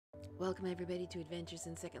Welcome everybody to Adventures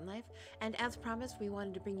in Second Life, and as promised, we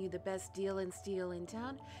wanted to bring you the best deal and steal in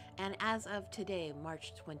town. And as of today,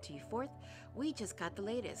 March 24th, we just got the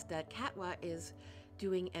latest that CATWA is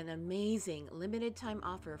doing an amazing limited time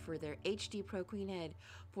offer for their HDPro Queen Head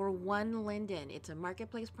for one linden. It's a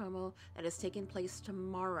marketplace promo that is taking place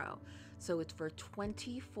tomorrow, so it's for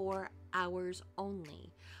 24 hours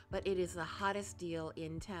only, but it is the hottest deal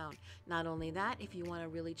in town. Not only that, if you want to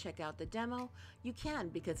really check out the demo, you can,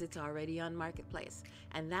 because it's already on marketplace,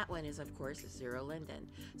 and that one is of course 0 linden.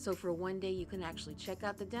 So for one day you can actually check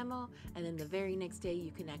out the demo, and then the very next day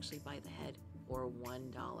you can actually buy the head for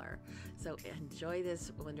 $1. So enjoy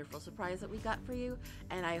this wonderful surprise that we got for you,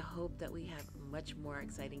 and I hope that we have much more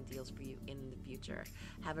exciting deals for you in the future.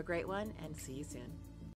 Have a great one and see you soon.